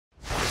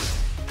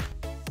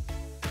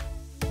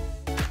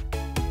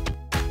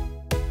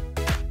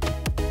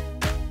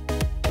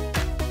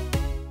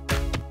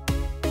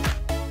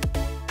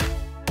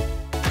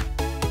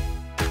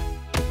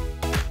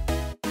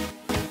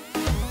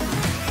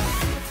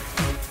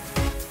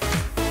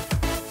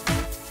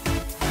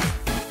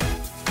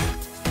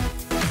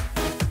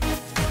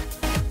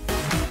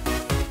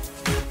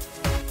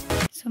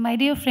My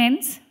dear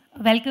friends,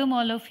 welcome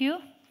all of you,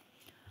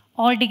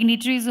 all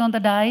dignitaries on the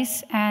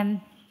dais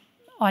and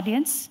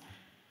audience.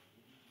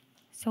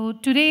 So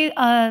today,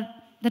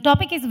 the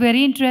topic is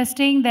very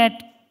interesting,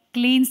 that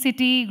clean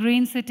city,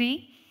 green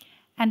city.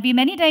 And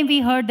many times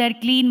we heard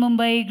that clean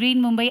Mumbai, green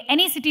Mumbai,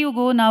 any city you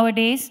go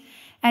nowadays,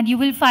 and you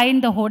will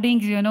find the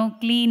hoardings,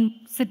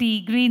 clean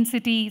city, green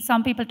city.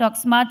 Some people talk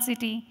smart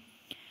city.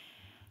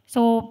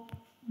 So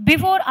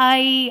before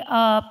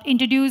I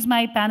introduce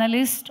my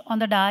panelists on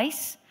the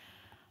dais,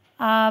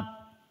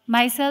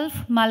 myself,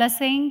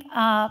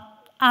 MahaSeWA,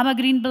 I'm a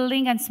green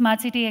building and smart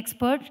city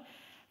expert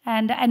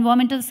and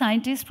environmental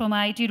scientist from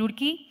IIT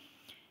Roorkee,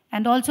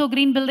 and also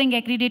green building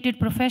accredited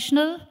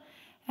professional.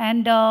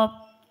 And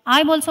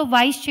I'm also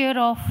vice chair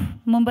of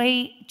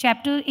Mumbai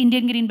chapter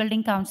Indian Green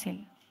Building Council.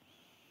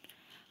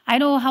 I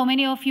know how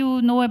many of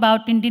you know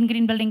about Indian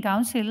Green Building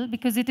Council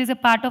because it is a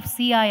part of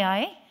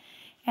CII,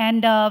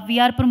 and we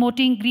are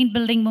promoting green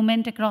building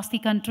movement across the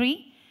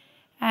country.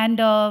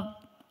 And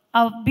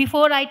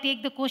before I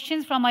take the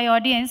questions from my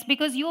audience,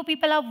 because you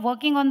people are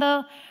working on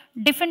the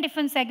different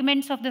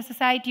segments of the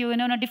society,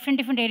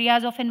 different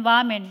areas of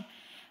environment.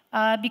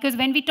 Because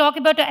when we talk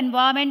about the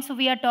environment, so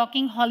we are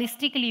talking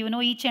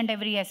holistically, each and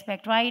every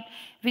aspect, right?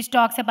 Which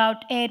talks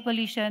about air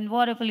pollution,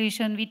 water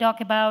pollution, we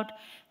talk about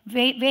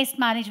waste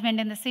management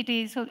in the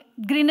cities, so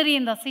greenery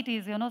in the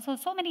cities,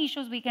 so many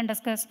issues we can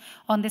discuss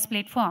on this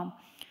platform.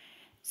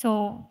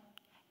 So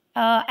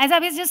as I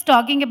was just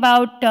talking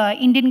about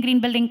Indian Green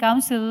Building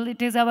Council,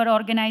 it is our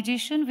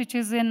organization which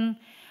is in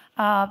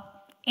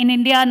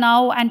India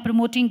now and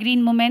promoting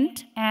green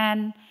movement.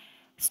 And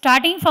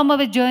starting from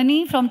our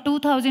journey from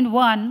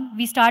 2001,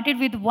 we started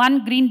with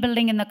one green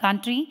building in the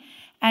country.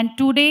 And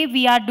today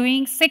we are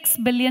doing 6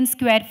 billion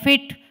square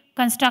feet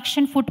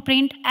construction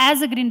footprint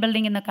as a green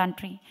building in the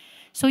country.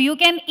 So you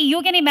can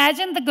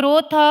imagine the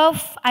growth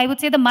of, I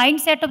would say, the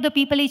mindset of the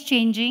people is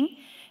changing,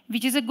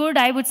 which is a good,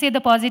 I would say,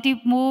 the positive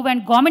move.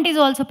 And government is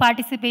also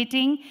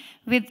participating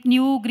with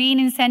new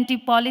green incentive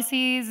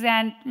policies,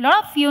 and a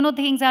lot of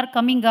things are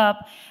coming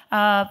up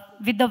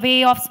with the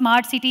way of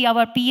smart city.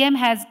 Our PM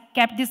has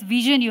kept this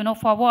vision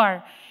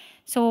forward.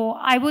 So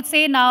I would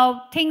say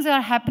now things are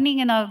happening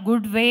in a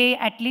good way.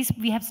 At least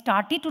we have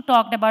started to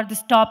talk about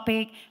this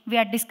topic. We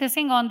are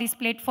discussing on this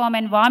platform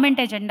environment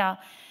agenda.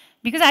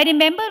 Because I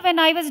remember when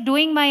I was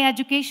doing my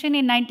education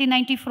in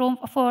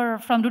 1994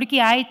 from Roorkee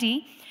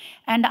IIT,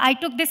 and I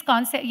took this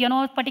concept,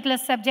 particular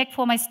subject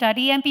for my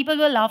study, and people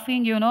were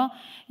laughing,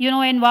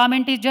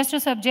 environment is just a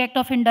subject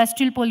of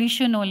industrial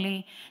pollution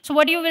only. So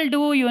what you will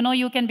do,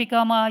 you can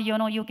become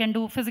you can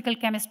do physical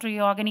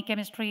chemistry, organic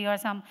chemistry or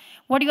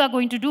what you are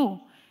going to do.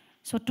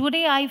 So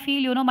today I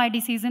feel, my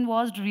decision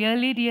was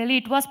really,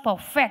 it was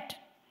perfect.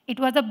 It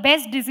was the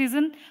best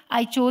decision.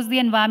 I chose the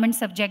environment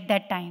subject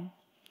that time.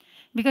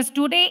 Because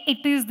today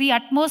it is the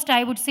utmost,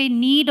 I would say,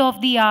 need of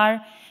the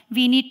hour.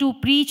 We need to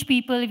preach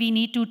people, we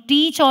need to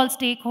teach all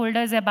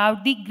stakeholders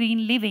about the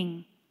green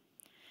living.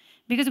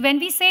 Because when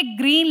we say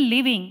green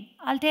living,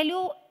 I'll tell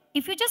you,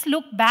 if you just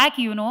look back,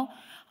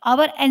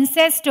 our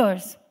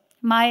ancestors,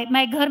 my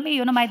ghar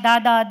mein, my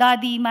dada,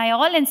 dadi, my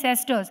all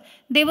ancestors,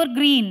 they were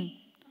green.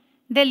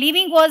 Their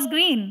living was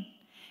green.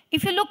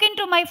 If you look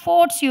into my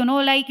forts,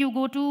 like you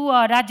go to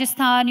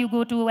Rajasthan, you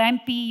go to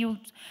MP, you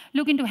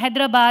look into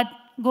Hyderabad,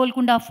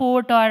 Golconda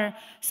Fort, or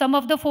some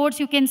of the forts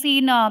you can see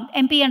in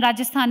MP and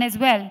Rajasthan as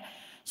well.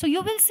 So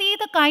you will see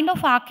the kind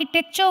of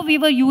architecture we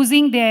were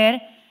using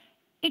there.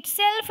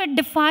 Itself, it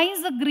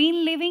defines the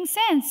green living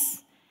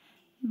sense.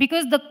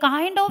 Because the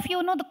kind of,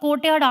 the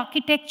courtyard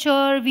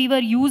architecture, we were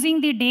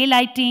using the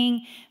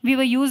daylighting, we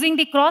were using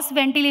the cross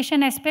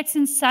ventilation aspects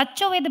in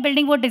such a way the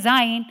building was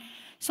designed.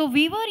 So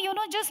we were,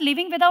 just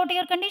living without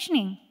air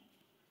conditioning.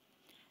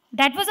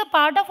 That was a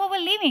part of our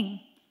living.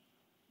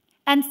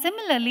 And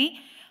similarly,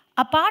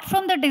 apart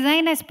from the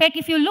design aspect,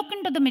 if you look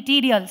into the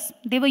materials,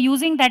 they were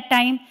using that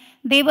time,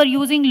 they were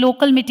using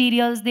local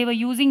materials, they were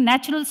using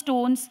natural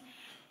stones.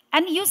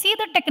 And you see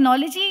the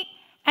technology,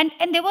 and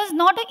there was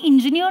not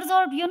engineers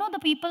or, the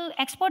people,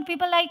 expert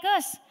people like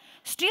us.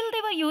 Still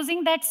they were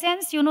using that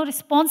sense,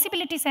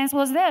 responsibility sense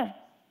was there.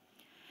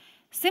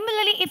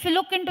 Similarly, if you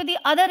look into the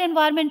other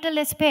environmental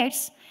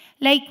aspects,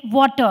 like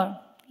water,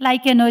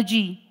 like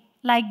energy,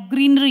 like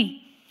greenery.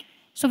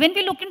 So when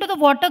we look into the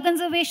water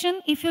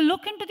conservation, if you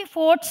look into the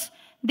forts,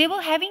 they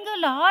were having a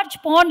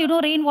large pond,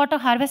 rainwater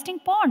harvesting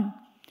pond.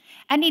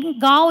 And in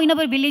Gaon, in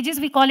our villages,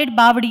 we call it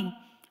Bawadi.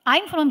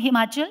 I'm from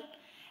Himachal,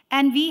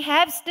 and we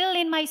have still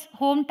in my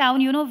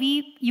hometown,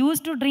 we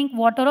used to drink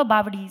water of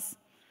Bawadis.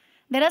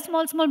 There are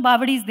small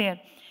Bawadis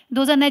there.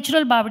 Those are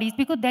natural Bawadis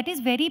because that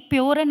is very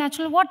pure and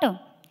natural water.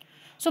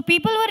 So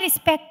people were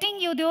respecting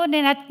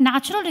their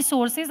natural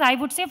resources, I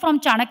would say, from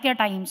Chanakya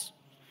times.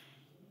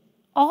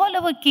 All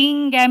our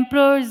king,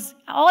 emperors,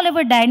 all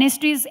our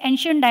dynasties,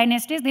 ancient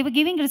dynasties, they were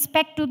giving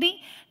respect to the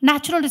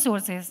natural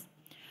resources.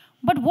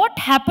 But what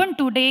happened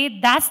today,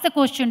 that's the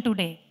question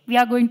today we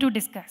are going to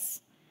discuss.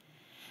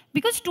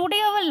 Because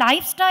today our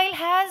lifestyle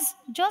has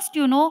just,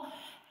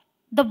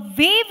 the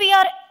way we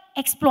are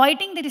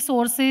exploiting the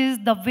resources,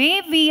 the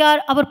way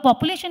our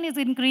population is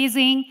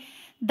increasing,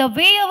 the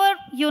way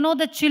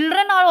the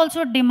children are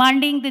also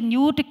demanding the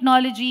new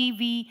technology,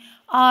 we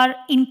are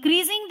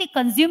increasing the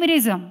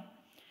consumerism.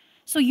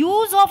 So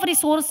use of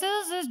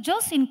resources is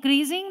just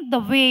increasing the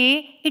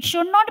way it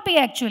should not be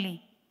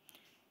actually.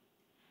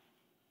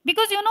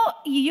 Because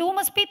you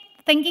must be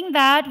thinking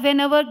that when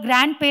our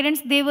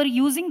grandparents, they were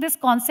using this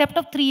concept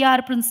of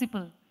 3R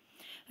principle: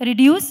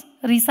 reduce,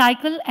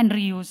 recycle, and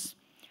reuse.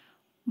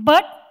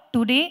 But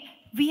today,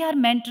 we are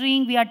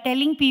mentoring, we are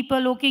telling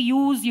people, okay,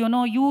 use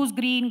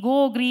green,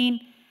 go green.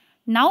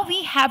 Now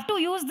we have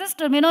to use this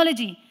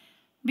terminology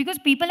because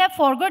people have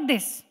forgot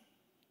this.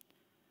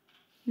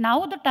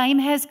 Now the time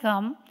has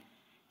come.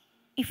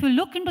 If you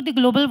look into the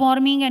global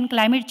warming and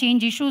climate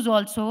change issues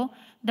also,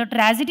 the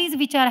tragedies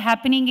which are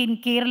happening in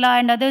Kerala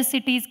and other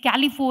cities,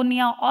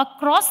 California,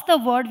 across the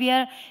world, we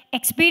are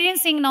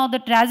experiencing now the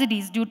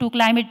tragedies due to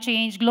climate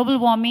change, global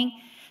warming.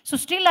 So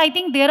still, I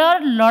think there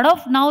are a lot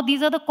of, now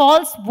these are the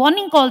calls,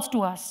 warning calls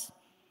to us.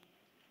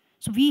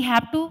 So we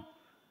have to,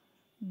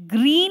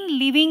 green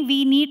living,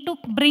 we need to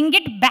bring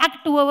it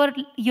back to our,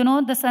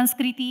 the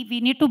Sanskriti. We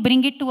need to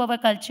bring it to our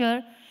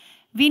culture.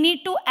 We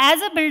need to,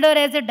 as a builder,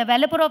 as a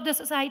developer of the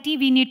society,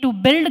 we need to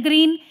build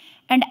green.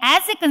 And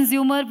as a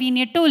consumer, we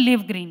need to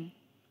live green.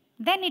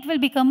 Then it will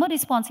become a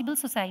responsible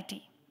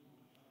society.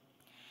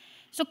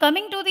 So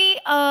coming to the,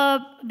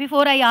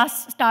 before I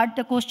start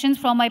the questions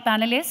from my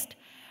panelists,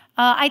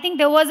 I think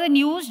there was a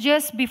news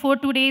just before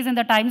 2 days in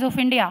the Times of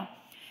India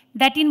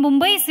that in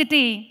Mumbai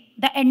city,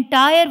 the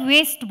entire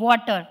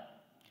wastewater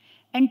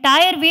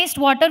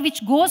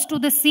which goes to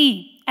the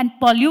sea and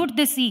pollute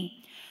the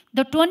sea,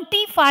 the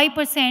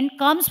 25%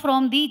 comes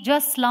from the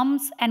just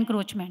slums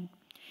encroachment.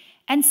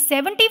 And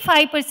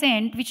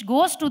 75% which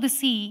goes to the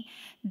sea,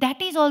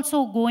 that is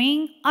also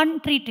going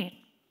untreated.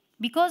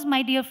 Because,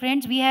 my dear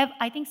friends, we have,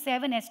 I think,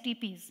 7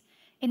 STPs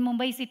in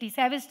Mumbai city,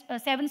 7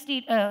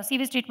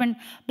 sewage treatment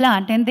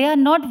plant, and they are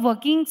not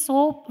working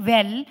so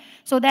well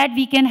so that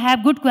we can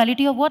have good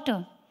quality of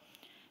water.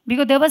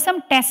 Because there was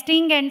some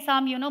testing and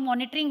some,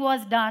 monitoring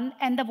was done,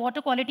 and the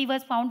water quality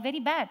was found very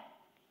bad.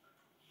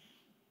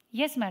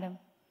 Yes, madam.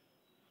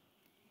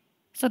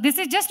 So this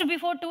is just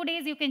before 2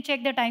 days, you can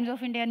check the Times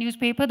of India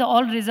newspaper,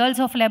 all results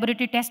of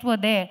laboratory tests were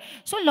there.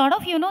 So a lot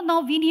of,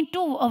 now we need to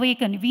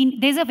awaken.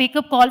 There's a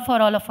wake-up call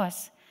for all of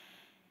us.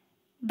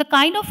 The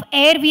kind of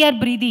air we are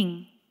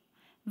breathing,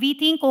 we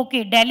think,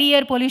 okay, Delhi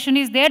air pollution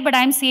is there, but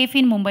I'm safe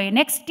in Mumbai.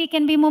 Next city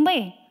can be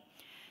Mumbai.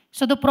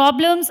 So the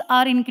problems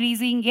are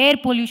increasing: air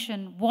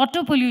pollution,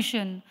 water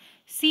pollution,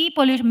 sea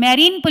pollution,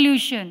 marine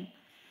pollution.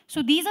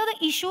 So these are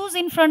the issues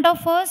in front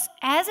of us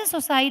as a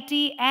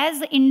society,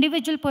 as an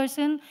individual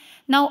person.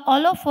 Now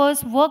all of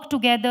us work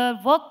together,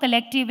 work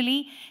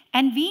collectively,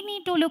 and we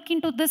need to look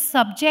into this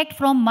subject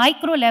from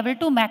micro level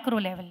to macro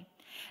level.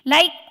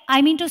 Like,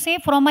 I mean to say,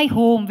 from my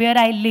home where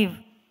I live,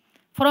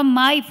 from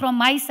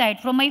my side,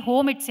 from my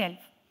home itself.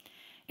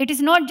 It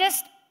is not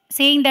just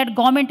saying that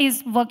government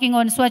is working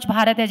on Swachh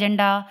Bharat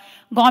agenda,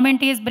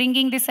 government is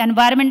bringing this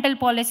environmental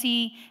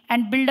policy,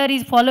 and builder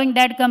is following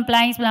that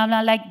compliance, blah,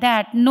 blah, like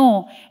that.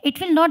 No, it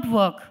will not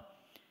work.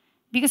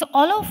 Because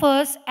all of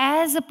us,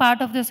 as a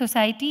part of the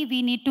society,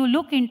 we need to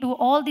look into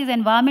all these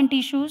environment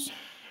issues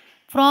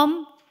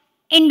from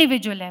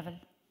individual level.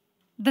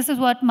 This is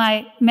what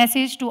my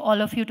message to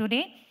all of you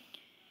today.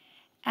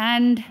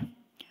 And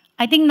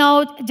I think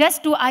now,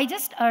 I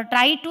just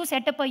try to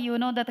set up a,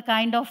 the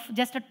kind of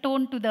just a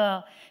tone to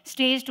the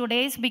stage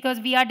today, because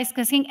we are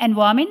discussing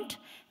environment,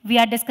 we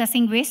are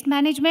discussing waste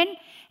management,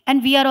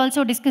 and we are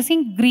also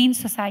discussing green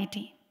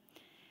society.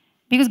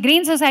 Because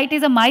green society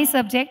is my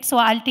subject, so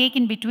I'll take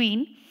in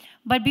between.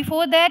 But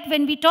before that,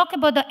 when we talk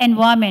about the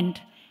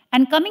environment,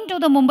 and coming to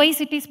the Mumbai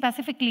city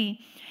specifically,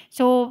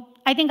 so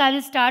I think I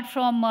will start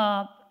from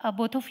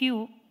both of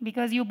you,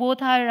 because you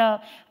both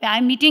are,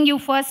 I'm meeting you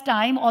first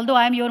time, although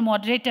I'm your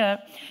moderator.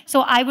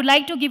 So I would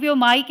like to give you a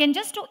mic and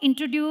just to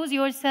introduce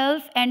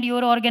yourself and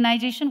your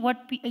organization, what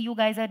you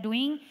guys are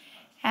doing,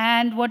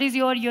 and what is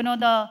your,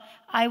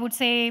 I would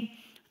say,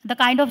 the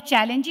kind of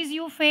challenges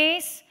you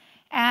face,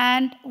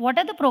 and what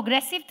are the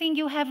progressive things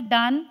you have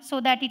done so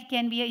that it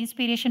can be an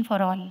inspiration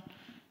for all.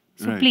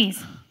 So right.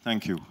 Please.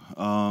 Thank you.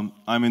 I'm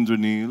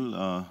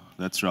Indraneel,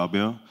 that's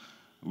Rabia.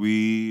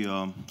 We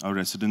are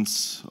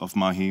residents of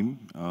Mahim.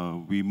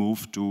 We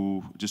moved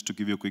to, just to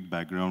give you a quick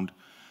background,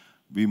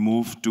 we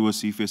moved to a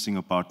sea-facing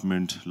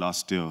apartment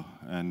last year,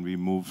 and we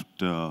moved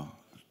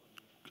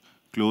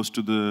we moved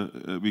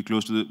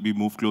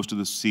close to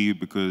the sea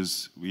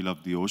because we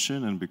love the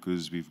ocean and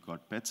because we've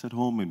got pets at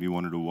home and we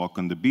wanted to walk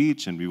on the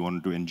beach and we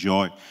wanted to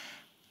enjoy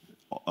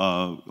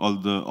all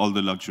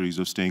the luxuries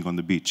of staying on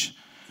the beach.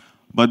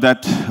 But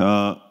that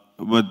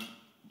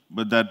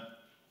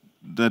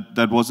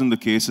wasn't the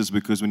case, is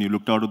because when you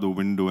looked out of the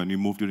window and we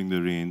moved during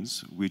the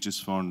rains, we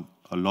just found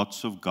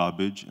lots of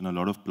garbage and a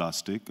lot of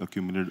plastic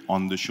accumulated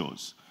on the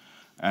shores.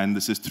 And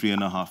this is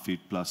 3.5 feet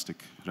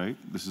plastic, right?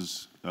 This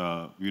is,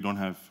 we don't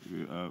have,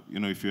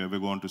 if you ever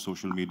go onto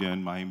social media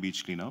and Mahim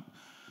Beach cleanup,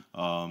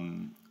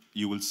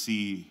 you will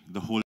see the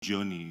whole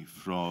journey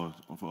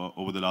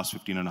over the last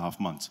 15.5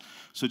 months.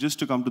 So just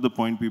to come to the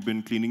point, we've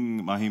been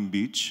cleaning Mahim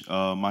Beach.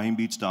 Mahim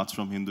Beach starts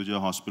from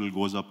Hinduja Hospital,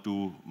 goes up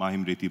to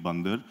Mahim Reti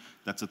Bandar.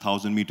 That's a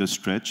 1,000-meter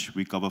stretch.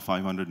 We cover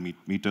 500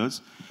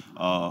 meters.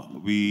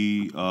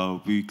 We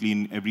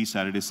clean every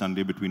Saturday,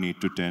 Sunday between 8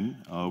 to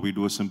 10. We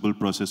do a simple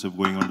process of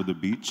going onto the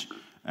beach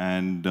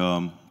and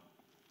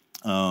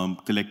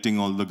collecting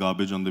all the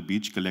garbage on the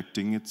beach,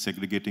 collecting it,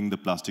 segregating the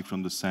plastic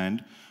from the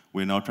sand.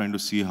 We're now trying to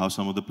see how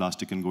some of the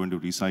plastic can go into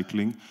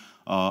recycling.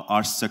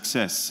 Our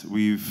success,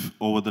 we've,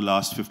 over the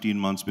last 15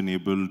 months, been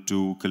able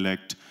to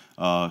collect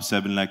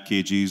 7 lakh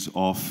kgs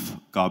of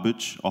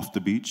garbage off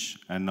the beach,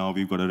 and now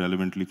we've got a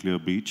relevantly clear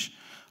beach.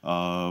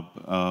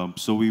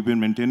 So we've been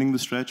maintaining the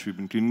stretch, we've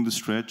been cleaning the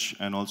stretch,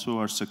 and also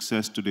our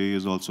success today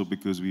is also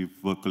because we've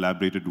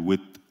collaborated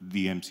with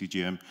the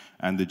MCGM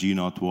and the G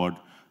North Ward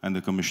and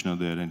the commissioner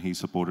there, and he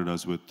supported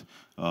us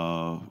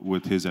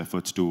with his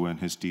efforts too, and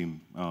his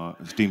team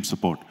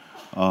support.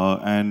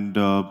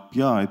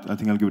 Yeah, I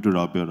think I'll give it to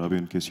Rabia. Rabia,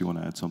 in case you want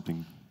to add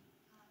something.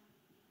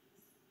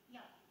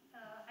 Yeah,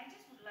 I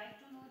just would like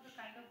to know the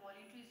kind of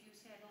volunteers you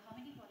said, or how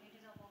many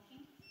volunteers are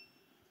working?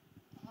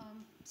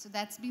 So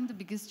that's been the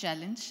biggest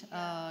challenge,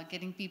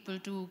 getting people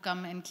to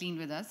come and clean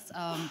with us.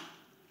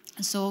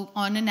 So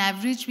on an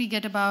average, we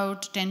get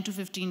about 10 to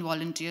 15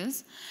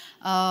 volunteers.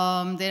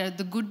 There are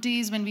the good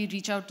days when we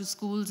reach out to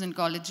schools and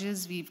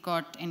colleges. We've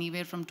got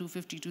anywhere from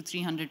 250 to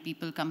 300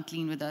 people come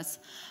clean with us.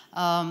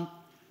 The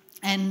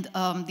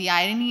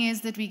irony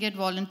is that we get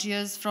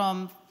volunteers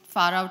from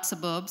far out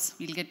suburbs.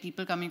 We'll get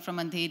people coming from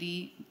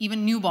Andheri,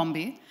 even New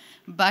Bombay.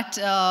 But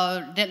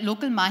the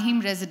local Mahim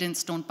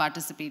residents don't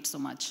participate so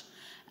much.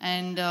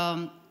 And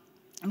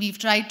we've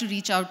tried to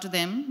reach out to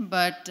them,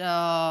 but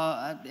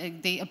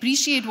they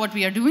appreciate what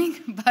we are doing,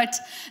 but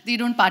they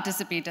don't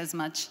participate as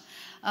much.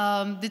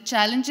 The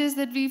challenges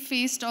that we've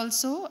faced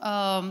also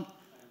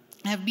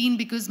have been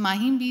because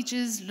Mahim Beach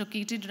is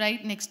located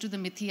right next to the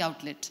Mithi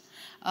outlet.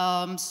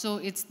 So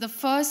it's the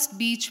first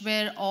beach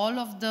where all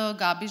of the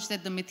garbage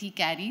that the Mithi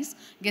carries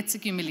gets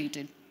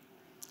accumulated.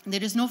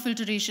 There is no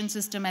filtration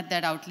system at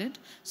that outlet.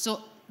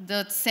 So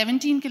the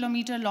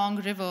 17-kilometer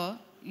long river,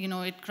 you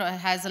know, it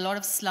has a lot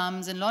of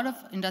slums and a lot of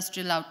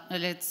industrial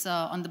outlets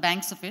on the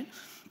banks of it.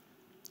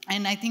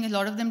 And I think a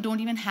lot of them don't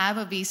even have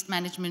a waste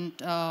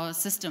management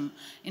system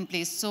in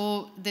place.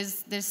 So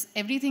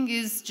everything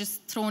is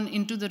just thrown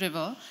into the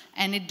river,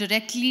 and it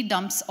directly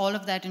dumps all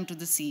of that into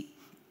the sea.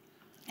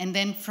 And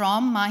then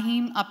from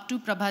Mahim up to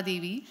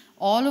Prabhadevi,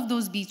 all of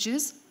those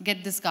beaches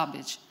get this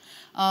garbage.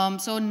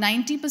 So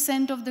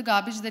 90% of the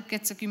garbage that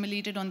gets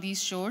accumulated on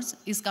these shores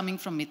is coming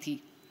from Mithi.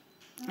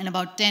 And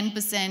about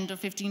 10% or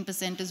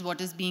 15% is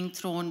what is being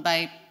thrown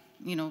by,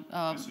 you know,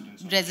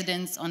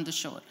 residents on the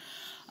shore.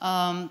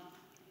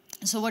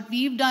 So what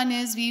we've done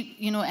is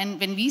and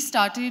when we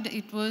started,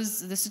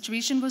 the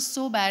situation was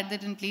so bad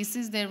that in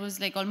places there was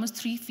like almost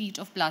 3 feet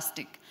of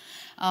plastic.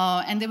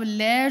 And there were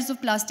layers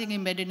of plastic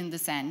embedded in the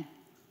sand.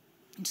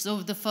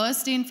 So the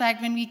first day, in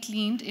fact, when we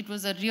cleaned, it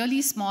was a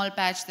really small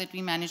patch that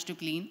we managed to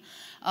clean.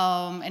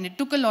 And it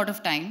took a lot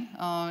of time.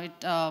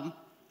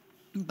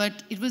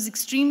 But it was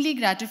extremely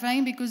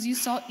gratifying because you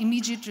saw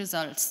immediate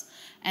results.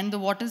 And the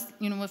water,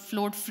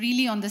 flowed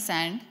freely on the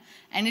sand.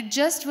 And it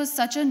just was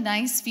such a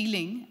nice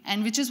feeling,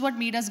 and which is what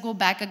made us go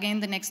back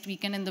again the next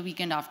weekend and the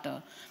weekend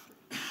after.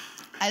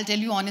 I'll tell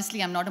you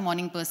honestly, I'm not a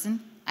morning person.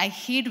 I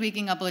hate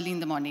waking up early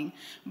in the morning.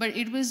 But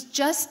it was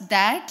just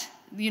that,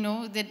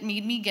 that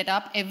made me get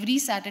up every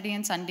Saturday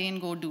and Sunday and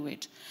go do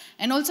it.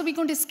 And also we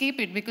couldn't escape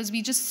it because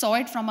we just saw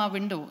it from our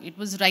window. It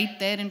was right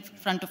there in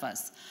front of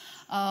us.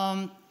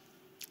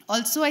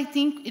 Also, I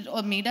think it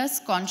made us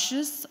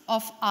conscious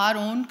of our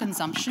own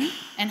consumption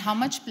and how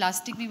much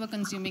plastic we were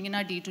consuming in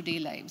our day-to-day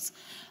lives.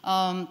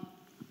 I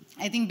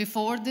think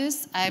before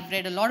this, I've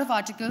read a lot of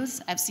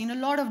articles, I've seen a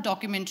lot of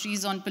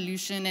documentaries on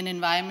pollution and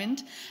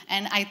environment,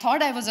 and I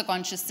thought I was a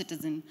conscious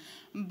citizen.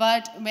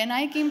 But when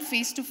I came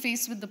face to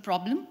face with the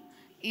problem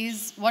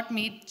is what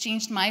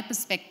changed my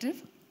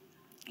perspective.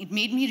 It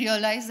made me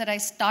realize that I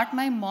start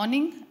my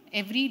morning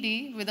every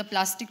day with a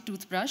plastic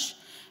toothbrush.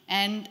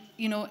 And,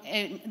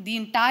 the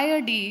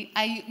entire day,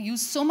 I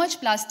use so much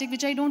plastic,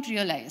 which I don't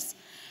realize.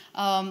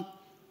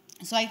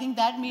 So I think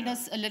that made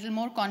us a little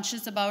more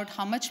conscious about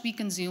how much we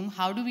consume,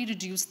 how do we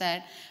reduce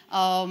that,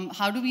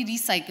 how do we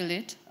recycle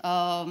it,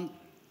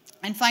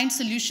 and find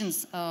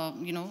solutions,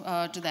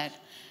 to that.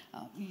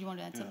 You want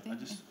to add something?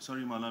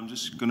 Sorry, Mala, I'm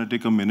just going to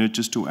take a minute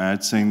just to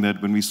add, saying that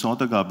when we saw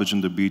the garbage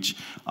on the beach,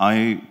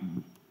 I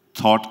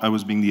thought I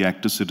was being the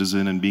active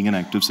citizen, and being an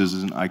active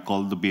citizen, I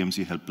called the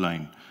BMC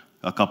helpline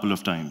a couple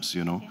of times,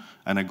 okay.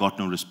 And I got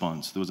no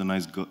response. There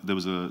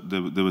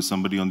was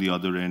somebody on the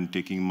other end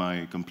taking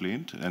my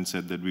complaint and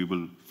said that we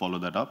will follow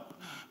that up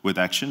with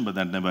action, but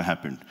that never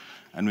happened.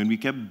 And when we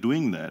kept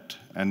doing that,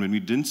 and when we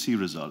didn't see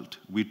result,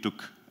 we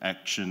took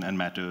action and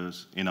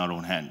matters in our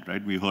own hand,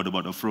 right? We heard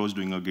about Afroz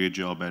doing a great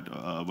job at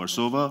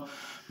MahaSeWA.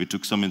 We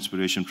took some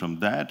inspiration from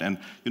that. And,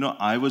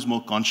 I was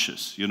more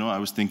conscious. I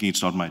was thinking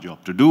it's not my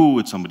job to do.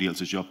 It's somebody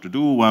else's job to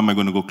do. Why am I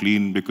going to go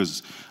clean?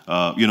 Because,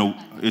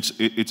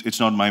 it's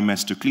not my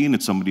mess to clean.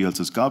 It's somebody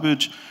else's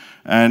garbage.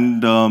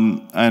 And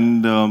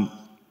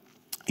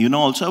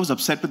also I was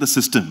upset with the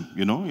system.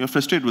 You're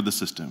frustrated with the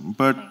system.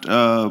 But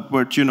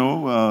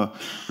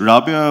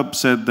Rabia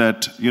said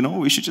that,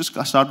 we should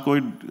just start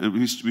going,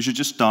 we should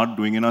just start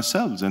doing it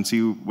ourselves and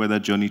see where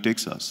that journey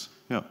takes us.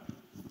 Yeah.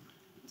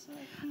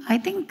 I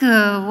think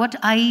what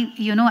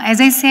as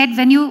I said,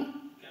 when you...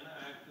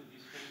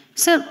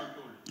 Sir,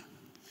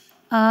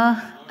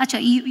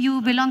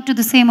 you belong to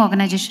the same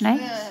organization,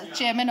 right?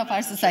 Chairman of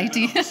our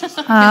society, building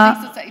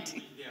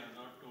society.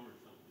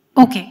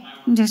 Okay,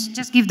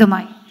 just give the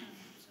mic. I'm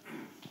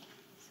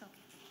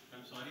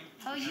sorry.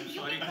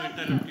 Sorry to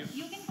interrupt you.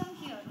 You can come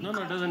here. No,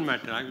 it doesn't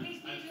matter.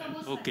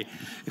 Okay.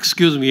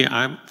 Excuse me,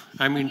 I'm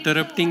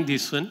interrupting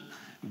this one.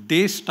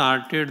 They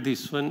started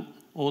this one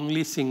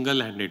only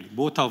single-handedly,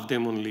 both of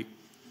them only.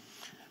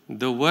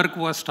 The work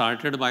was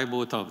started by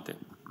both of them.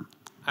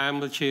 I am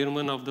the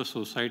chairman of the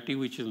society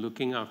which is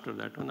looking after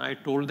that one. I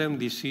told them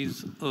this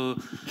is a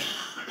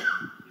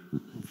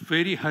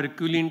very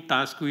Herculean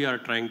task we are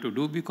trying to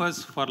do,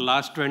 because for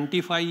last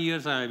 25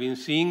 years I have been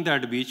seeing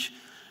that beach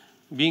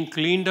being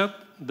cleaned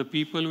up. The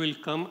people will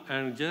come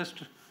and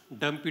just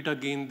dump it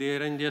again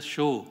there and just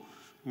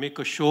make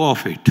a show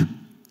of it.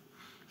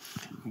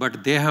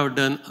 But they have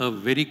done a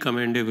very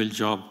commendable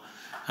job.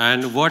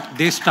 And what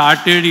they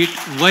started it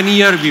 1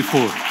 year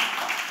before.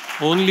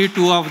 Only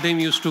 2 of them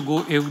used to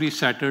go every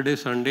Saturday,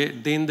 Sunday.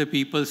 Then the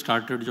people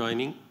started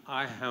joining.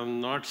 I have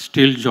not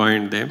still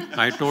joined them.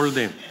 I told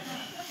them,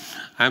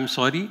 I'm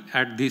sorry,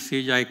 at this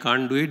age I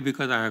can't do it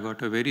because I have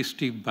got a very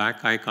stiff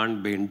back. I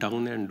can't bend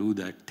down and do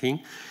that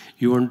thing.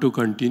 You want to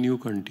continue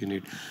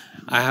it.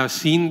 I have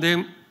seen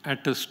them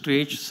at a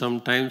stage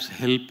sometimes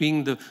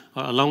helping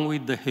along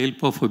with the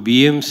help of a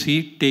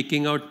BMC,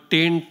 taking out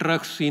 10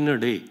 trucks in a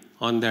day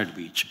on that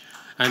beach.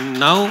 And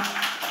now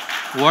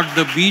what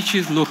the beach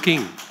is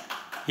looking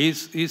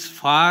is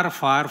far,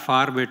 far,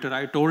 far better.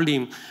 I told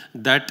him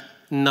that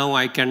now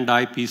I can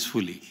die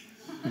peacefully.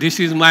 This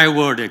is my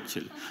word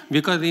actually.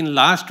 Because in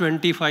last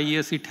 25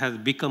 years it has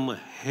become a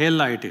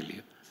hell, I tell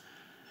you.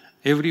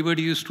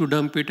 Everybody used to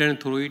dump it and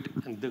throw it.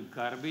 And the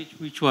garbage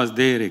which was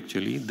there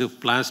actually, the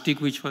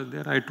plastic which was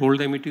there, I told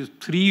them it is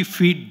 3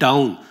 feet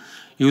down.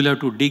 You will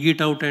have to dig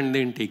it out and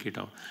then take it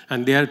out.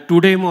 And they are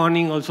today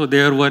morning also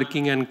they are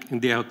working and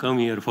they have come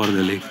here for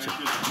the lecture.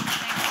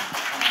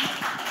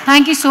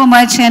 Thank you so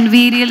much, and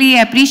we really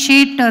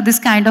appreciate this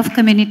kind of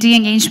community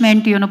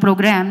engagement,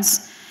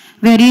 programs,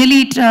 where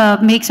really it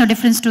makes a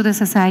difference to the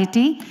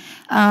society.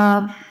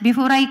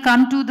 Before I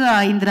come to the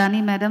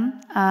Indrani madam,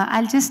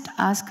 I'll just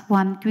ask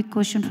one quick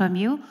question from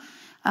you.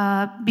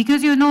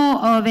 Because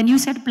when you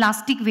said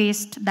plastic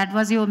waste, that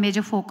was your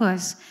major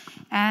focus.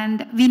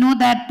 And we know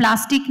that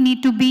plastic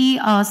need to be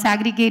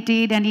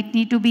segregated and it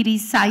need to be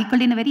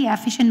recycled in a very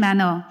efficient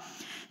manner.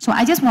 So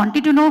I just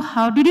wanted to know,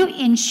 how did you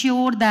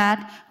ensure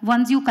that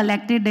once you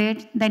collected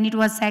it, then it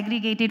was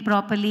segregated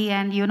properly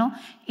and,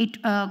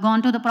 it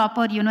gone to the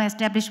proper,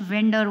 established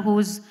vendor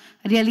who's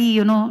really,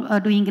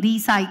 doing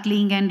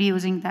recycling and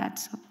reusing that.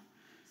 So,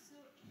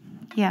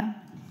 yeah.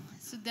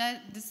 So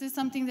this is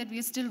something that we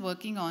are still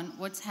working on.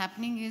 What's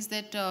happening is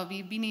that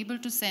we've been able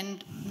to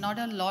send not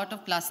a lot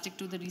of plastic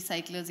to the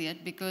recyclers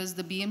yet, because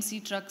the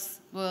BMC trucks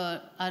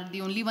are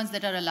the only ones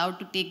that are allowed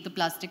to take the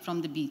plastic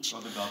from the beach.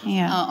 Or the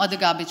garbage, or the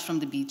garbage from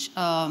the beach.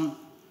 So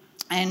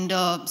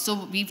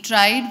we've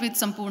tried with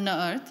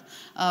Sampurna Earth.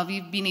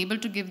 We've been able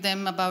to give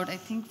them about, I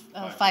think,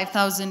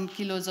 5,000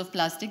 kilos of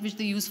plastic, which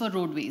they use for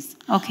roadways.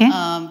 Okay.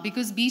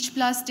 Because beach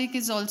plastic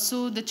is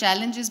also, the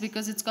challenge is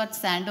because it's got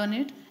sand on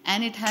it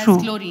and it has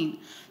chlorine.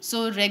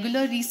 So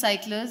regular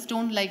recyclers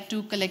don't like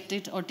to collect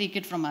it or take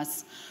it from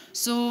us.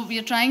 So we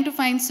are trying to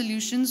find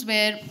solutions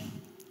where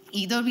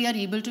either we are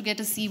able to get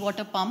a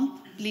seawater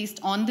pump placed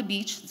on the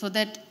beach so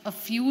that a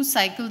few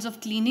cycles of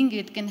cleaning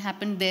it can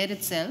happen there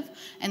itself,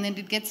 and then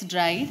it gets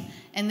dried,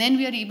 and then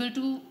we are able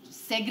to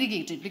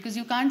segregate it, because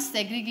you can't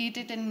segregate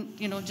it and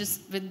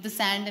just with the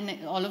sand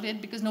and all of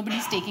it, because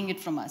nobody's taking it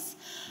from us.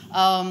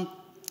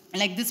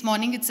 Like this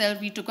morning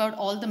itself, we took out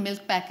all the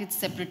milk packets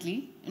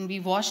separately and we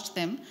washed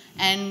them,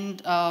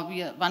 and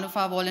one of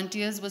our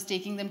volunteers was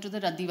taking them to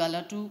the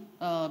Raddiwala to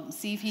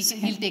see if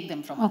he'll take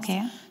them from us.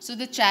 So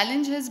the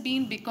challenge has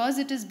been, because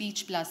it is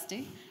beach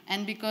plastic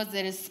and because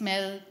there is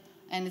smell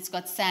and it's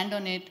got sand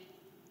on it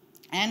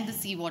and the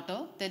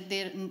seawater, that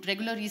their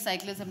regular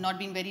recyclers have not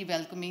been very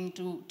welcoming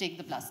to take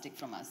the plastic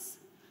from us.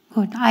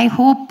 Good. I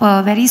hope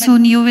very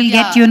soon you will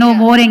get,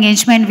 more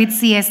engagement with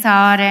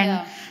CSR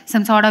and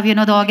some sort of,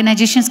 the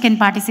organizations can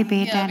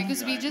participate. Yeah,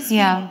 because we just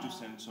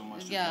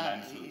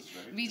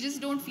we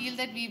just don't feel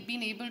that we've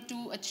been able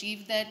to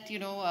achieve that,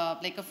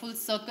 like a full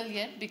circle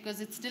yet, because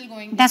it's still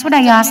going. That's what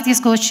I asked this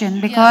question,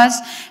 because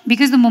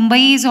the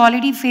Mumbai is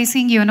already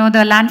facing,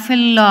 the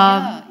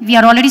landfill. We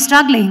are already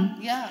struggling.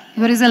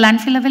 Where is the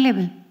landfill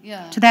available?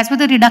 Yeah. So that's where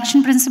the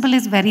reduction principle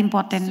is very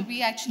important. So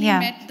we actually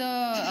met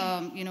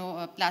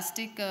the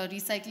Plastic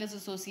Recyclers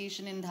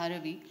Association in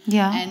Dharavi.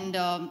 Yeah.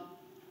 And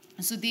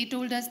so they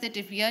told us that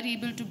if we are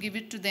able to give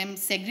it to them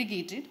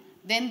segregated,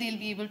 then they'll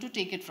be able to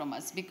take it from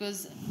us,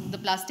 because the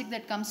plastic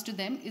that comes to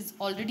them is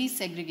already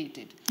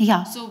segregated.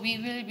 Yeah. So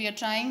we are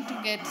trying to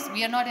get,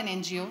 we are not an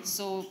NGO,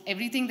 so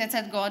everything that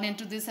has gone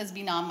into this has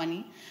been our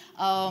money.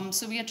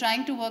 So we are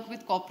trying to work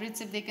with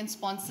corporates if they can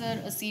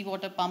sponsor a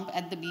seawater pump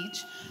at the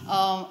beach,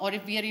 or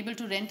if we are able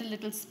to rent a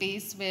little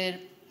space where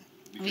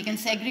we can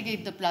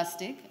segregate the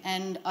plastic,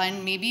 and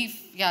maybe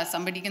if,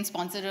 somebody can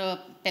sponsor a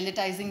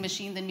pelletizing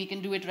machine, then we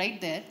can do it right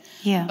there.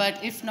 Yeah.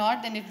 But if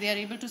not, then if they are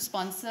able to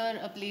sponsor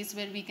a place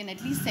where we can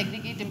at least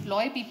segregate,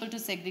 employ people to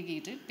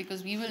segregate it,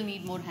 because we will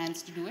need more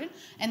hands to do it,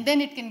 and then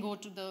it can go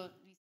to the...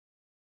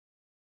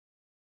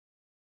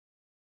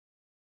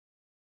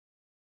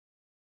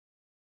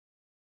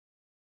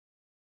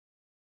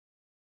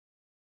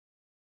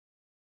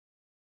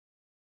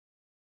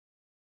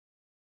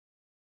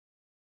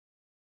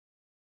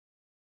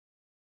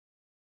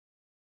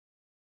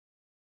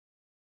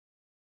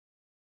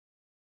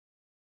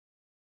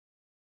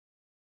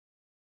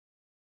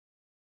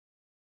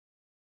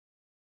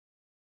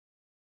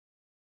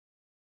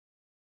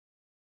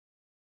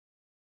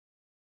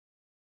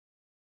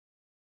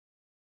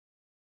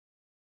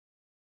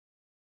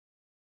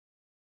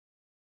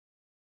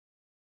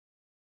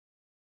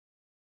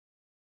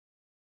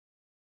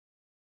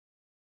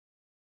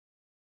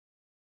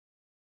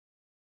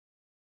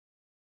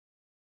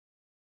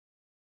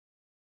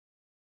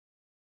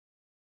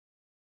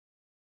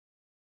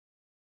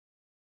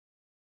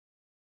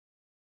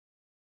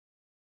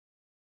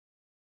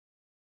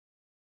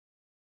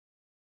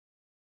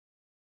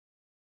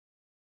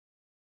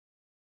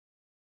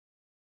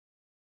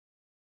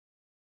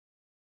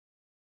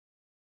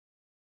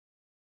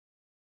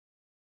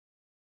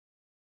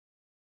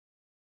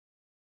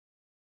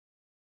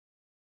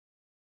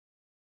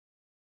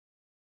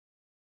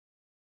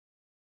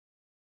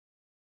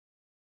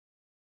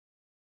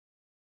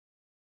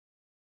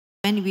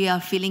 When we are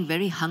feeling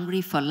very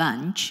hungry for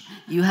lunch,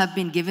 you have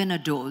been given a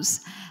dose.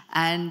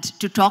 And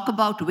to talk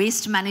about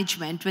waste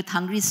management with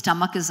hungry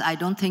stomach is, I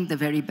don't think, the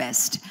very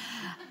best.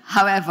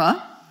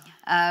 However,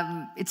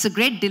 it's a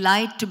great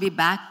delight to be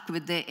back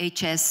with the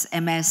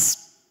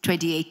HSMS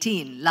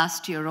 2018.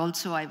 Last year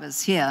also I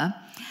was here.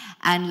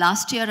 And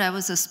last year I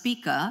was a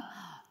speaker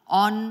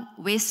on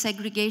waste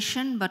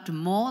segregation, but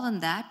more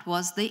than that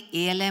was the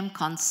ALM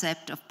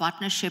concept of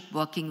partnership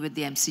working with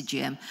the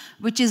MCGM,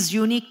 which is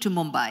unique to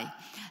Mumbai.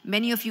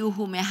 Many of you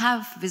who may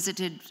have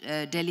visited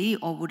Delhi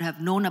or would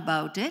have known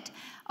about it,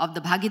 of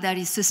the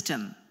Bhagidari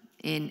system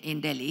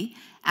in Delhi,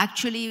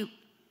 actually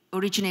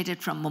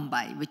originated from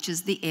Mumbai, which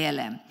is the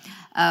ALM.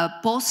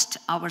 Post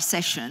our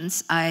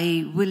sessions,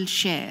 I will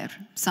share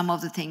some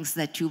of the things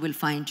that you will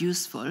find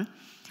useful.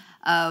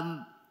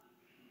 My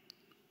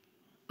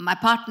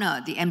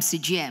partner, the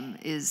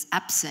MCGM, is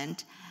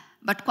absent,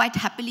 but quite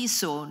happily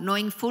so,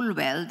 knowing full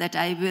well that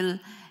I will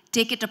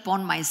take it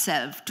upon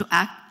myself to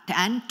act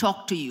and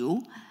talk to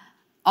you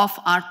of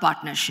our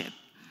partnership.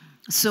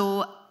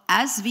 So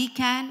as we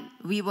can,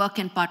 we work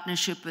in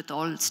partnership with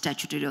all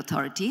statutory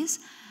authorities.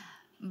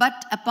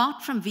 But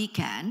apart from we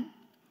can,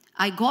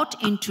 I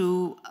got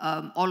into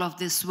all of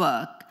this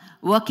work,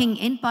 working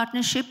in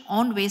partnership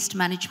on waste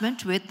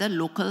management with the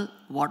local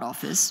ward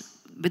office,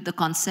 with the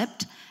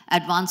concept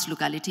advanced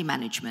locality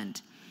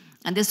management.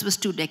 And this was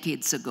 2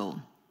 decades ago.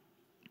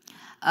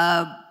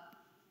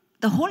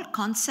 The whole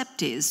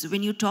concept is,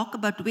 when you talk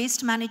about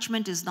waste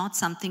management, is not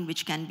something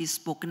which can be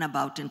spoken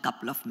about in a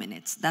couple of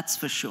minutes, that's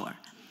for sure.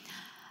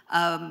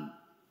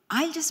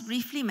 I'll just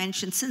briefly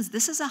mention, since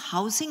this is a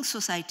housing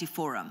society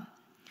forum,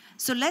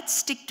 so let's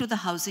stick to the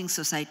housing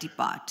society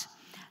part,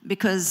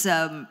 because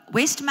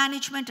waste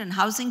management and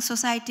housing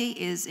society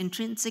is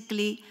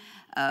intrinsically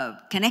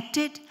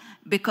connected,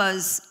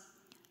 because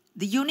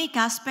the unique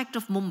aspect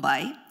of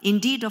Mumbai,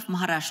 indeed of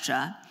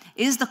Maharashtra,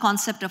 is the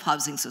concept of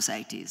housing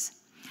societies.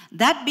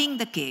 That being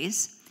the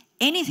case,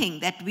 anything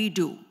that we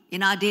do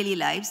in our daily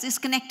lives is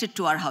connected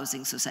to our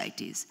housing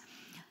societies.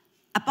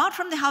 Apart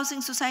from the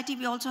housing society,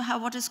 we also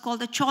have what is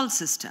called the chawl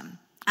system.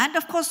 And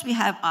of course, we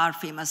have our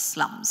famous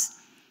slums.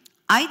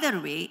 Either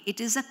way, it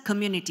is a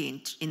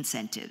community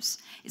incentives.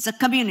 It's a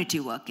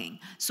community working.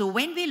 So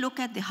when we look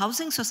at the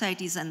housing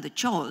societies and the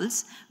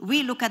chawls,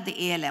 we look at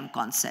the ALM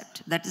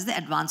concept. That is the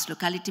advanced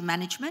locality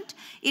management.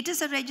 It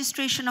is a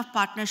registration of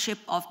partnership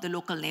of the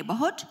local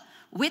neighborhood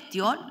with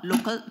your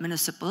local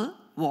municipal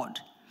ward.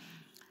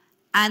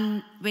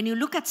 And when you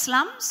look at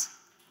slums,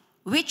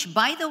 which,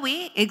 by the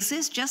way,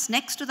 exist just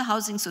next to the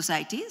housing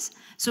societies,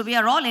 so we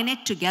are all in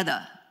it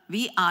together.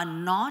 We are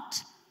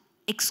not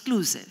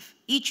exclusive.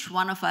 Each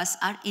one of us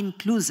are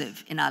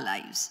inclusive in our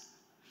lives.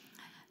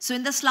 So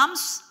in the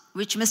slums,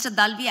 which Mr.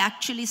 Dalvi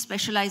actually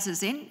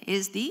specializes in,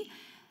 is the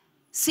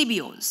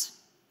CBOs,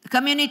 the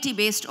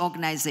community-based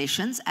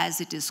organizations,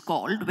 as it is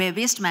called, where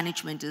waste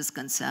management is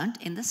concerned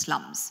in the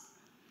slums.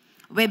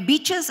 Where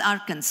beaches are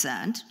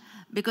concerned,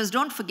 because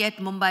don't forget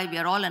Mumbai, we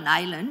are all an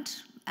island,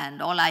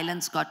 and all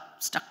islands got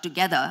stuck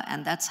together,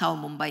 and that's how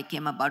Mumbai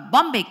came about.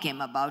 Bombay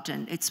came about,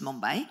 and it's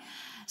Mumbai.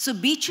 So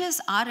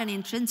beaches are an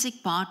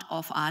intrinsic part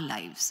of our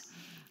lives.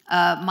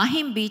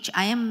 Mahim Beach,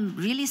 I am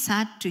really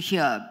sad to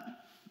hear,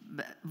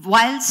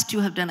 whilst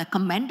you have done a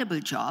commendable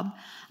job,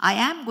 I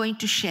am going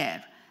to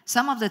share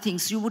some of the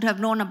things you would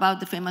have known about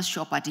the famous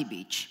Chowpatty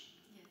Beach.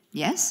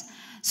 Yes?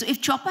 So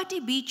if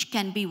Chowpatty Beach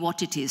can be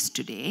what it is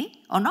today,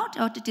 or not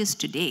what it is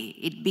today,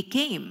 it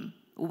became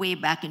way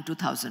back in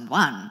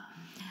 2001,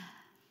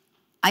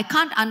 I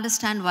can't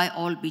understand why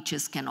all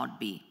beaches cannot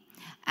be.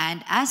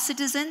 And as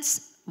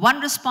citizens, one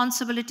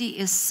responsibility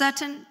is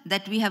certain,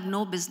 that we have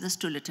no business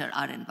to litter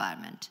our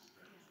environment.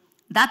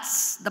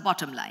 That's the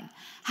bottom line.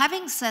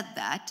 Having said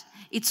that,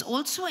 it's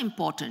also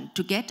important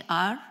to get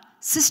our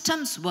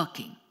systems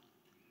working.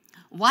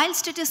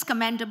 Whilst it is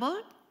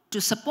commendable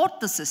to support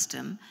the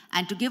system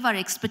and to give our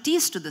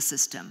expertise to the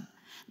system,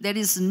 there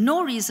is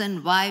no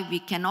reason why we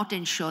cannot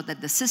ensure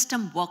that the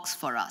system works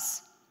for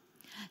us.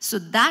 So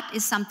that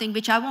is something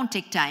which I won't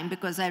take time,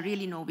 because I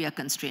really know we are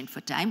constrained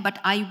for time, but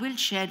I will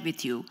share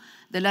with you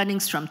the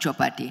learnings from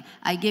Chowpatty.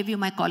 I gave you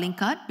my calling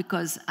card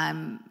because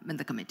I'm in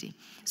the committee.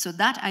 So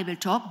that I will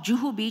talk.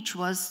 Juhu Beach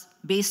was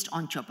based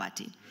on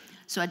Chowpatty.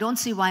 So I don't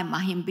see why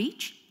Mahim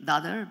Beach,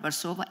 Dadar,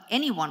 Versova,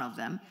 any one of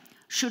them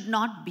should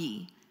not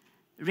be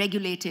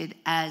regulated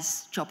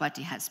as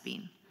Chowpatty has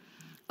been.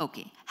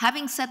 Okay,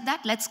 having said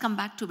that, let's come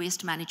back to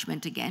waste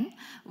management again.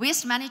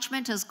 Waste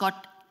management has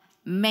got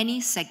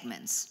many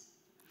segments.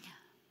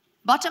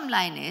 Bottom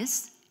line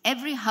is,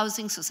 every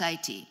housing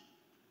society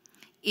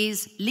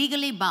is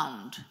legally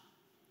bound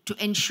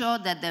to ensure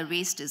that their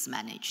waste is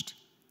managed.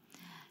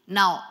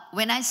 Now,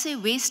 when I say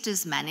waste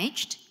is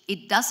managed,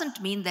 it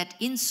doesn't mean that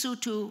in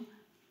situ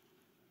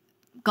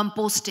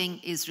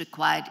composting is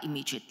required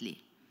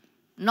immediately.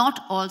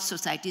 Not all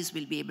societies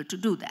will be able to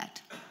do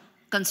that.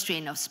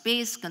 Constraint of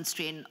space,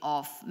 constraint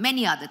of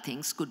many other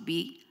things could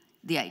be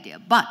the idea.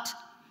 But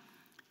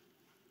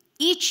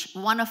each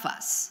one of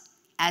us,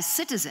 as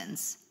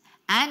citizens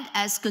and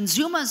as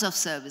consumers of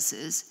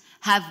services,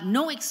 have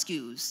no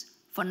excuse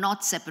for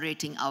not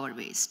separating our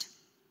waste.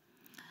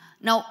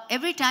 Now,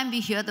 every time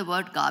we hear the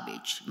word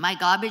garbage, my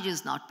garbage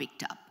is not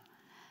picked up.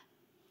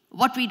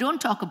 What we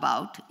don't talk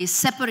about is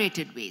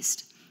separated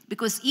waste,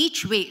 because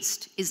each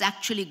waste is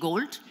actually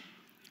gold.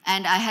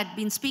 And I had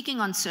been speaking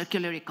on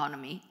circular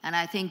economy, and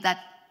I think that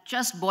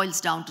just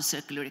boils down to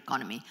circular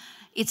economy.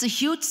 It's a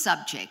huge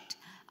subject.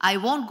 I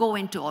won't go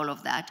into all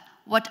of that.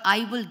 What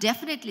I will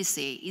definitely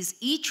say is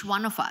each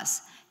one of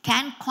us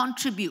can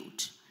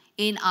contribute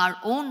in our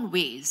own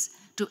ways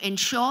to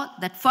ensure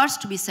that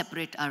first we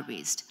separate our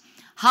waste.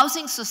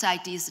 Housing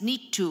societies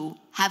need to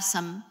have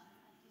some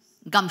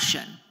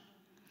gumption.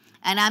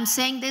 And I'm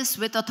saying this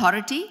with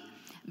authority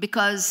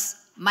because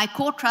my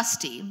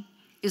co-trustee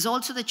is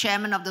also the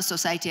chairman of the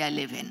society I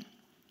live in.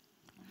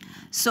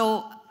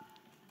 So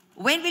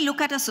when we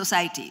look at a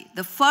society,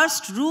 the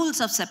first rules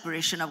of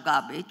separation of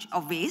garbage,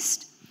 of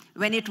waste,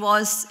 when it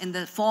was in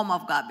the form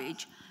of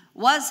garbage,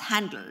 was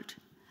handled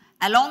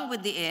along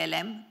with the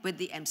ALM, with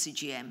the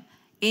MCGM,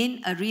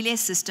 in a relay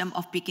system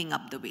of picking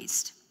up the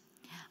waste.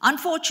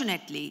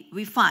 Unfortunately,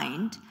 we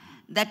find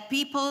that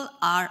people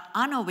are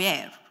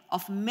unaware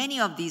of many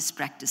of these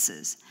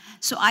practices.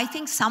 So I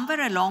think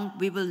somewhere along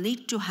we will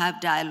need to have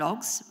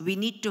dialogues, we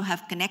need to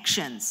have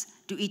connections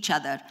to each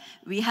other.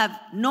 We have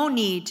no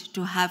need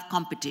to have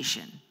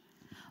competition.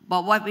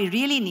 But what we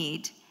really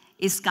need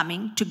is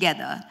coming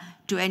together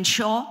to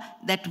ensure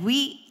that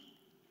we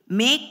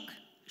make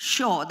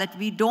sure that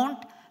we don't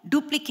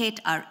duplicate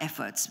our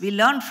efforts. We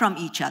learn from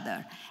each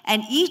other.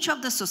 And each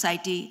of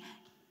the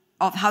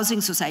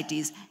housing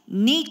societies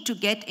need to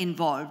get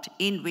involved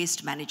in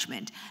waste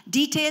management.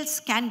 Details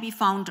can be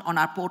found on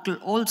our portal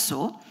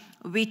also,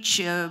 which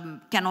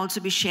can also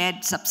be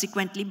shared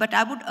subsequently. But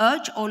I would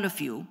urge all of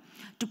you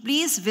to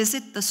please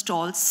visit the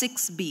stall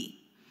 6B.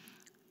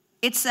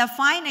 It's a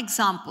fine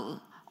example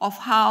of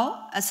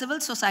how a civil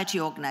society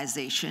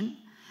organization,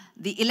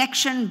 the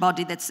election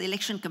body, that's the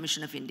Election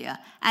Commission of India,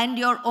 and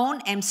your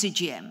own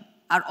MCGM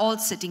are all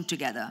sitting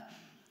together.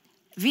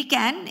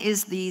 VCAN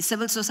is the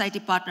civil society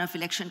partner of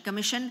Election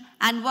Commission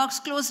and works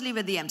closely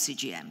with the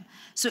MCGM.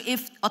 So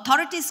if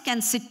authorities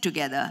can sit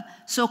together,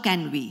 so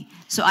can we.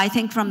 So I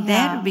think from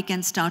there we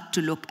can start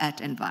to look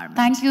at environment.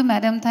 Thank you,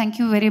 madam. Thank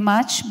you very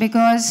much.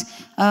 Because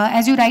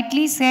as you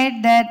rightly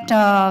said that,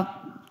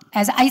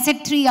 as I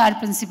said, 3R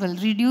principle,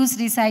 reduce,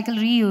 recycle,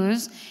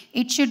 reuse,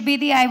 it should be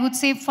the, I would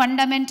say,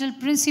 fundamental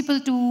principle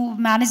to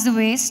manage the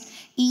waste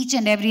each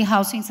and every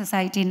housing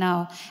society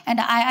now. And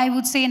I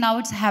would say now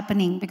it's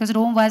happening because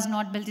Rome was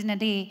not built in a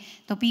day.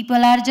 So people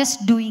are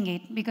just doing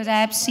it because I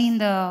have seen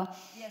the...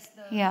 Yes,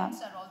 the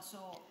rooms are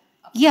also...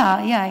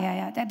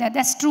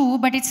 That's true,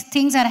 but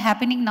things are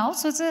happening now.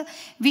 So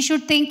we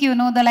should think, you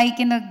know, like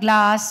in the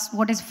glass,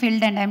 what is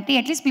filled and empty.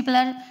 At least people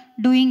are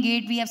doing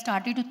it. We have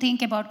started to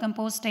think about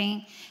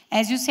composting.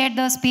 As you said,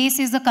 the space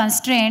is the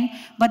constraint,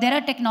 but there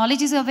are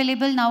technologies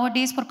available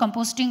nowadays for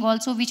composting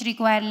also, which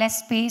require less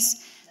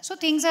space. So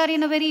things are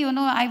in a very, you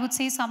know, I would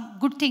say some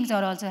good things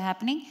are also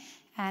happening.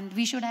 And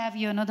we should have,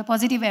 the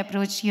positive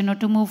approach,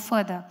 to move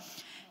further.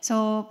 So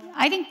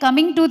I think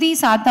coming to the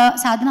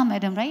Sadhana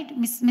madam, right?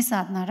 Miss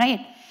Sadhana,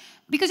 right?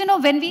 Because,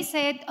 when we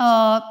said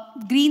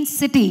green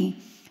city,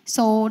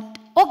 so,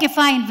 okay,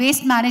 fine,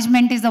 waste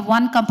management is the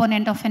one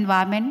component of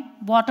environment,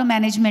 water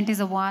management is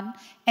the one,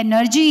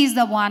 energy is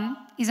the one,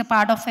 is a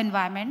part of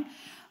environment.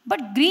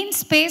 But green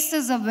space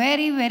is a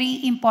very, very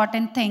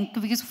important thing,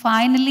 because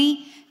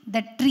finally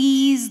the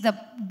trees, the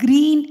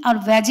green or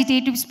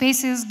vegetative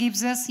spaces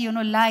gives us,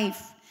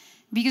 life.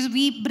 Because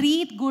we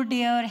breathe good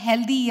air,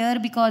 healthy air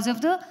because of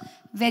the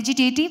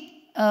vegetative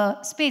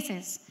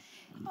spaces.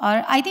 Or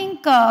I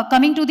think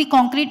coming to the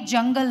concrete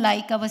jungle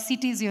like our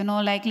cities,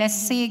 like let's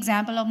say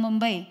example of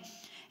Mumbai.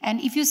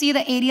 And if you see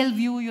the aerial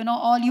view,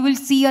 all you will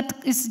see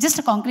it's just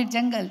a concrete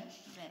jungle.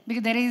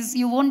 Because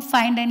you won't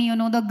find any,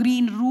 the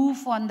green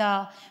roof on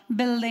the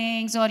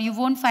buildings, or you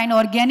won't find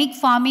organic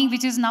farming,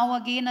 which is now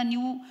again a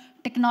new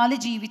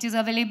technology which is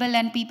available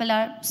and people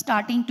are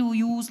starting to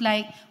use,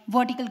 like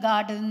vertical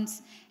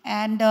gardens.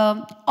 And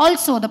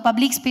also the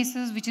public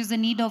spaces, which is the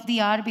need of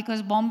the hour,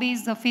 because Bombay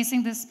is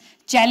facing this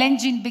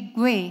challenge in big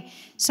way.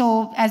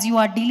 So as you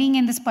are dealing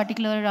in this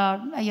particular,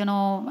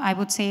 I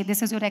would say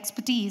this is your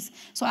expertise.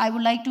 So I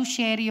would like to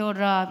share your,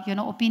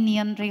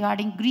 opinion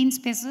regarding green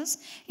spaces,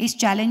 its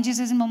challenges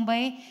in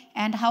Mumbai,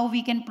 and how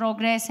we can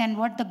progress, and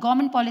what the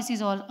government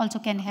policies also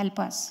can help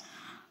us.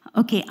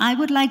 Okay, I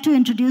would like to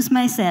introduce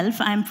myself.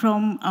 I'm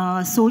from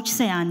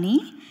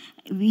socieies.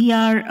 We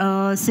are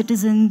a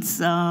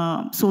citizens'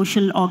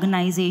 social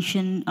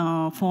organization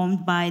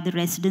formed by the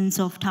residents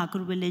of Thakur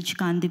Village,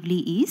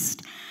 Kandivali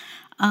East.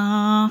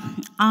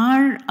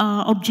 Our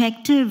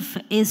objective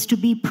is to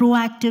be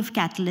proactive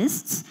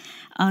catalysts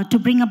to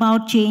bring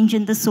about change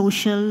in the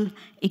social,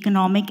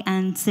 economic,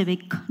 and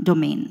civic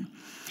domain.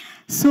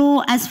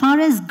 So as far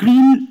as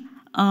green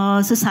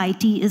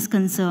society is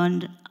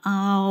concerned,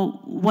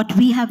 what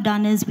we have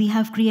done is we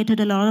have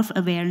created a lot of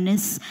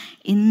awareness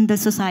in the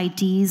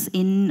societies,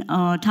 in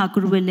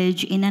Thakur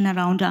Village, in and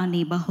around our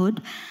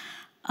neighborhood.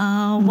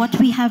 What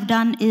we have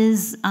done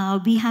is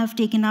we have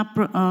taken up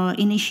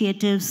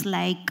initiatives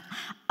like,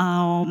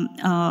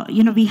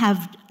 we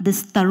have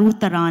this Taru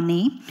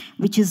Tarane,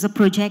 which is a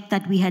project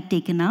that we had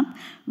taken up,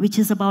 which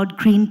is about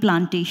green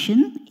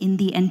plantation in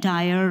the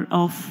entire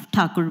of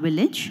Thakur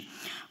Village.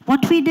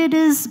 What we did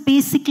is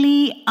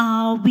basically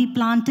we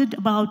planted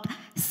about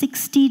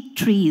 60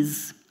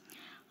 trees.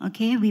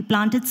 Okay, we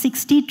planted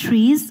 60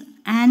 trees,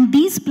 and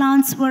these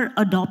plants were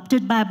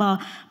adopted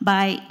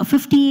by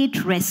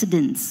 58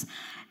 residents.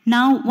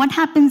 Now, what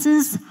happens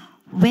is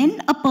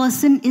when a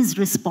person is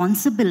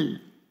responsible,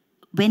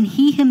 when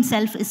he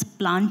himself is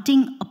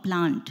planting a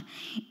plant,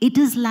 it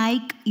is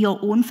like your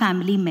own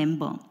family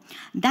member.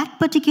 That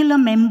particular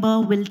member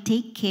will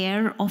take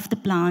care of the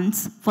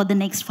plants for the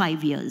next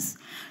 5 years.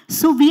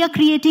 So we are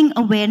creating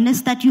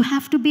awareness that you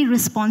have to be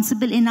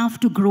responsible enough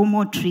to grow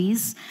more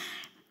trees,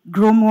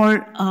 grow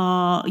more,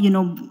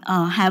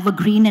 have a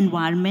green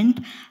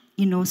environment,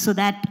 so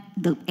that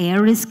the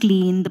air is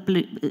clean,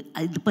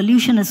 the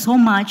pollution is so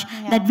much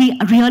that we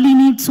really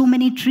need so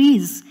many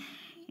trees.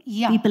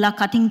 Yeah. People are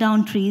cutting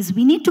down trees.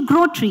 We need to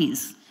grow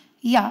trees.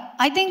 Yeah,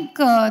 I think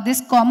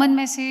this common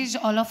message,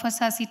 all of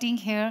us are sitting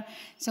here.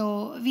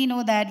 So we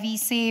know that we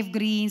save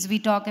greens, we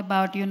talk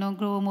about,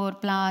 grow more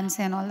plants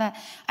and all that.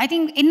 I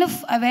think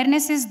enough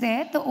awareness is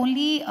there. The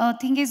only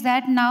thing is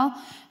that now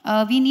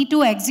we need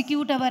to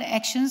execute our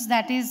actions.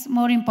 That is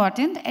more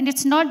important. And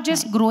it's not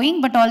just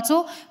growing, but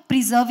also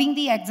preserving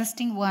the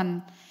existing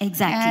one.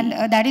 Exactly.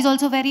 And that is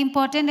also very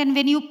important. And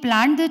when you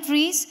plant the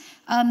trees,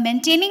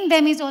 maintaining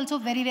them is also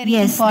very, very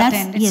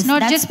important. It's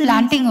not just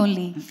planting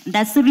only.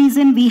 That's the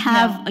reason we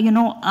have,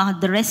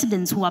 the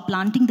residents who are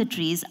planting the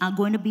trees are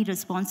going to be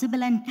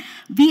responsible, and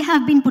we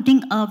have been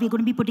putting, we're going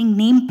to be putting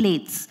name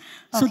plates.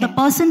 So the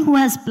person who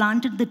has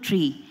planted the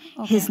tree,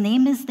 his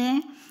name is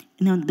there.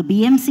 The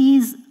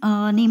BMC's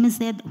name is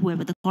there,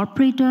 whoever the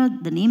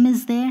corporator, the name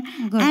is there,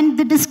 and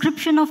the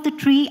description of the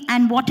tree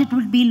and what it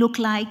would be look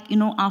like,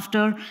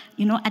 after,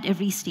 at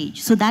every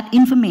stage. So that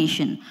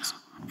information.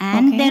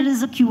 And there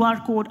is a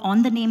QR code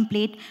on the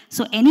nameplate,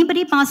 so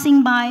anybody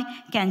passing by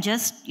can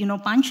just,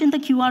 punch in the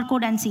QR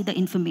code and see the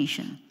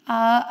information.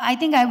 I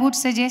think I would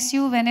suggest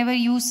you, whenever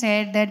you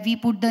said that we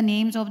put the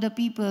names of the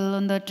people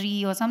on the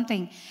tree or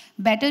something,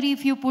 better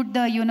if you put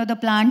the, the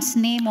plant's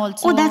name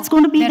also. Oh, that's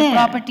going to be their there.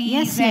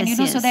 Properties, and,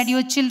 so that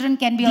your children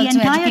can be also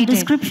educated. The entire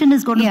description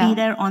is going to be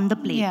there on the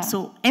plate.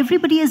 So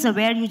everybody is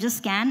aware, you just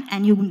scan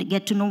and you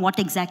get to know what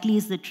exactly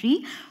is the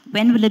tree,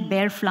 when will it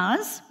bear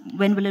flowers,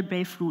 when will it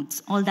bear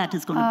fruits. All that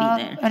is going to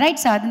be there. Right,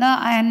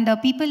 Sadhana,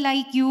 and people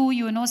like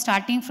you,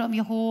 starting from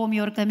your home,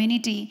 your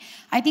community.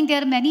 I think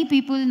there are many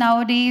people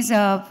nowadays,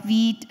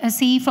 we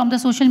see from the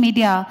social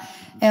media,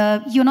 there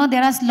are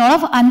a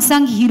lot of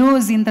unsung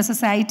heroes in the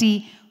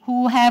society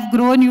who have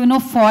grown,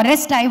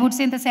 forest, I would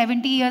say, in the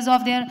 70 years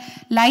of their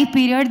life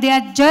period. They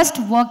are just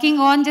working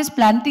on just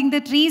planting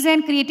the trees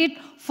and created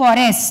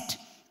forest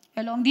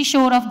along the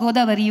shore of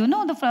Godavari.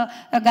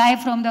 A guy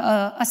from the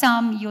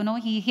Assam,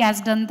 he has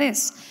done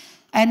this.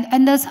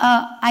 And this,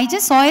 I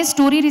just saw a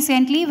story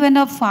recently when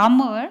a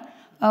farmer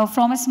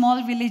from a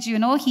small village, you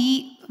know,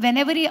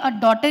 whenever a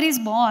daughter is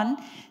born,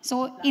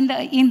 so in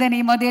the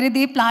name of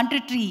they plant a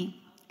tree,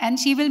 and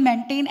she will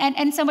maintain,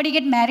 and somebody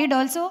get married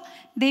also,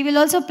 they will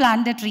also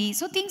plant the tree.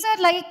 So things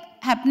are like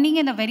happening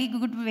in a very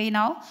good way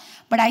now.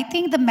 But I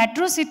think the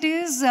metro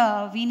cities,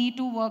 we need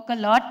to work a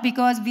lot,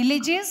 because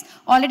villages,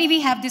 already we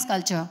have this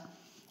culture.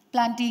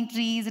 Planting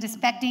trees,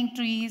 respecting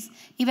trees.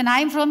 Even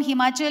I'm from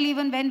Himachal,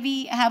 even when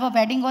we have a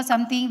wedding or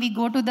something, we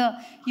go to the,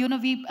 you know,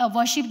 we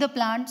worship the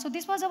plant. So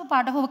this was a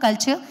part of our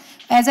culture.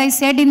 As I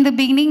said in the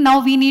beginning,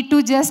 now we need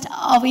to just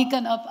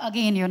awaken up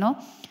again, you know.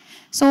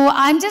 So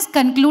I'm just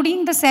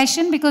concluding the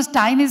session because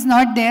time is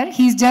not there.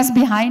 He's just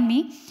behind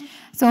me.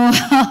 So,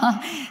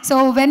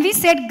 so when we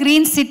said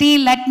green city,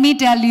 let me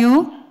tell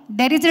you,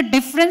 there is a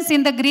difference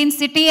in the green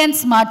city and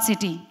smart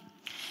city.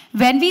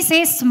 When we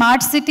say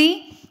smart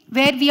city,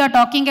 where we are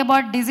talking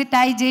about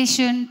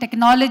digitization,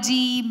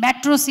 technology,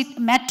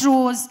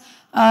 metros,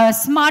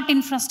 smart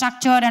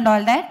infrastructure and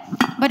all that.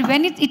 But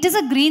when it is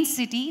a green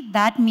city,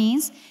 that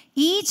means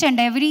each and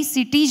every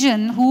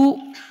citizen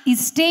who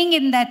is staying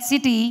in that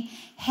city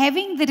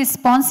having the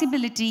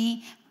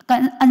responsibility,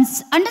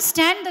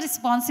 understand the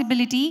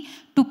responsibility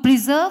to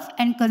preserve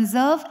and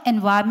conserve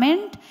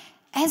environment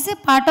as a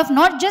part of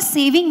not just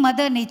saving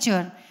Mother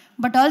Nature,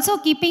 but also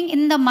keeping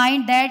in the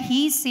mind that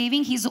he is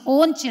saving his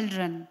own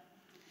children.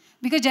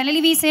 Because generally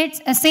we say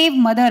save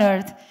Mother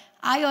Earth.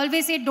 I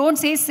always say don't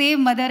say save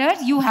Mother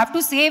Earth, you have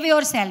to save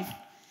yourself.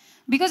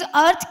 Because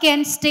Earth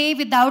can stay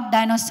without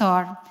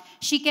dinosaur.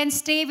 She can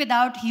stay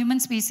without human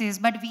species,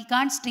 but we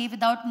can't stay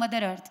without Mother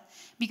Earth.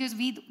 Because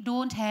we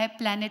don't have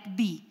planet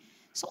B.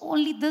 So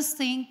only this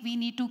thing we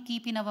need to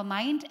keep in our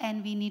mind,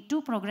 and we need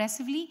to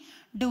progressively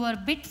do our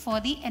bit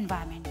for the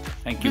environment.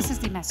 Thank you. This is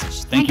the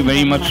message. Thank you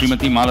very much,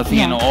 Srimati MahaSeWA,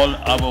 and all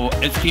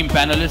our esteemed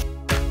panelists.